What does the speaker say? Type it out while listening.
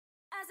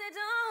said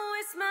don't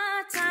waste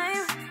my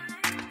time.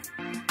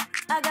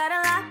 I got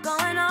a lot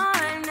going on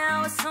right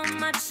now with so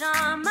much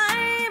on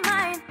my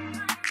mind.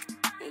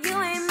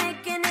 You ain't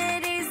making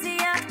it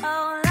easier,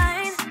 oh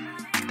line.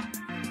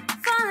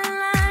 Fall in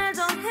line,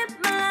 don't hit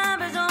my line,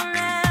 but don't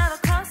ever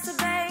cross it,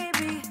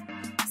 baby.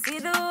 See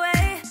the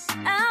way,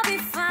 I'll be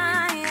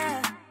fine,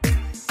 yeah.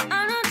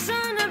 I'm not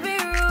trying to be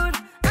rude,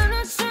 I'm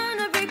not trying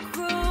to be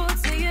cruel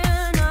to you,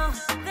 no.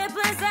 There are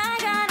plans I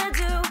gotta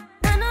do,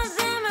 none of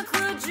them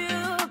include you,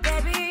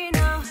 baby,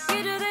 no. You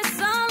do this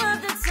all of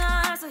the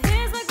time, so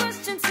here's my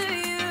question to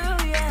you,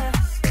 yeah.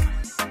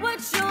 What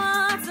you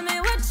want to me,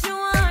 what you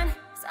want?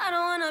 'Cause I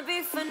don't wanna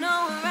be for no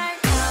one right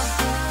now.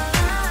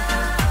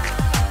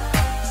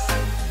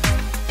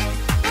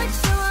 What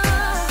you want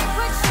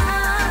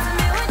to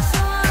me, what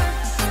you want?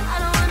 I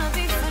don't wanna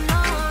be for no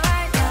one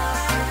right now.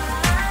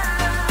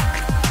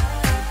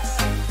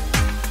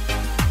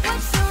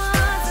 What you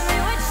want to me,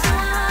 what you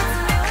want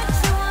to me, what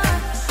you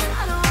want?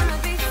 I don't wanna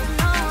be for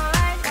no one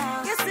right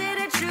now. You see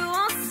that you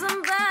want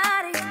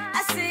somebody,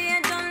 I see you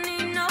don't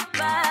need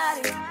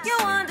nobody. You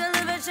want to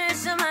live a change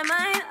to my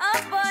mind, oh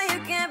boy, you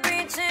can't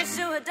bring change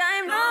to a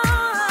dime, no.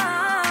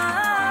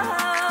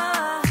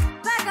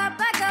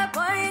 Back up,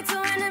 boy, you're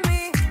too into me.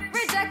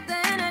 Reject the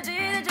energy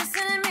that you're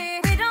sending me.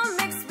 We don't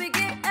mix, we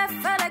get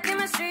F out like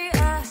chemistry.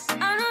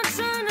 I'm not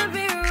trying to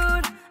be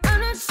rude, I'm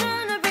not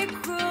trying to be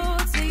cruel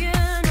to you,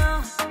 no.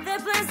 There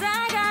are plans I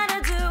gotta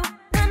do,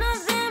 none of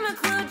them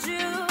include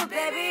you,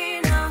 baby,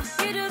 no.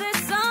 You do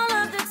this all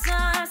of the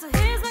time, so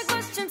here's my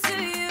question to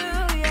you,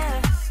 yeah.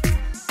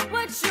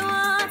 What you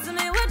want to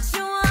me, what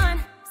you want?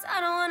 'Cause I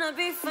don't wanna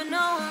be for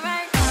no one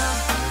right now.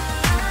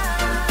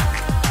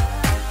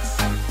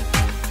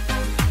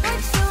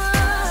 What you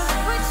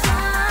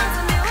want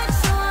to me, what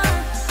you want?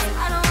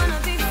 I don't wanna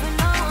be for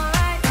no one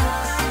right now.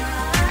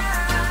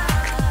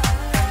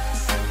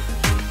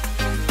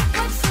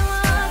 What you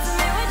want to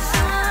me, what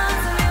you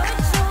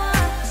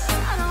want?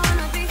 I don't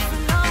wanna be for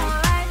no one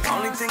right now.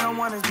 Only thing I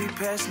want is be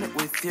passionate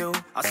with you.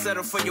 I'll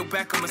settle for your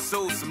back on my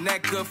soul, I'm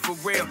that good for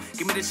real.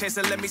 Give me the chance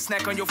to let me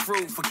snack on your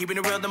fruit. For keeping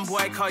it real, then boy,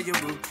 I call you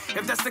rude.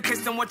 If that's the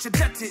case, then what you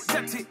touch it,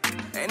 touch it.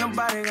 Ain't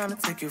nobody gonna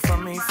take it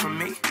from me, from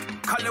me.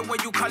 Call it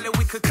what you call it,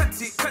 we could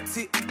cut it, cut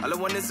it. All I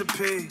want is a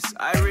piece,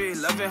 I really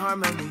love and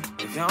harmony.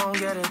 If you don't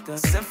get it, the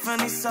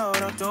Symphani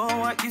Soto, doing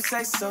what you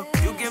say so.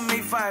 You give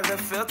me vibe that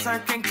feel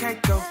turkey and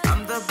Keiko.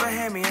 I'm the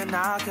Bahamian,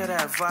 I could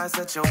advise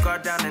that your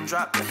guard down and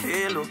drop the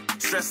halo.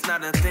 Stress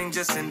not a thing,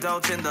 just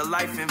indulge in the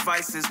life and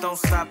vices. Don't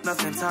stop,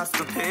 nothing tops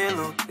the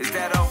pillow. Is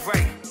that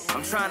alright?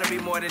 I'm trying to be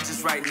more than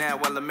just right now.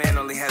 While a man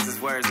only has his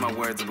words, my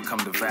words will become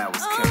the vows.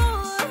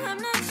 Oh, I'm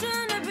not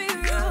trying to be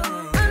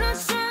rude, I'm not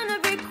trying to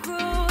be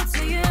cruel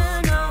to you,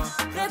 no.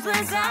 There are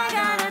plans I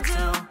gotta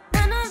do,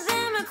 none of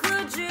them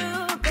include you,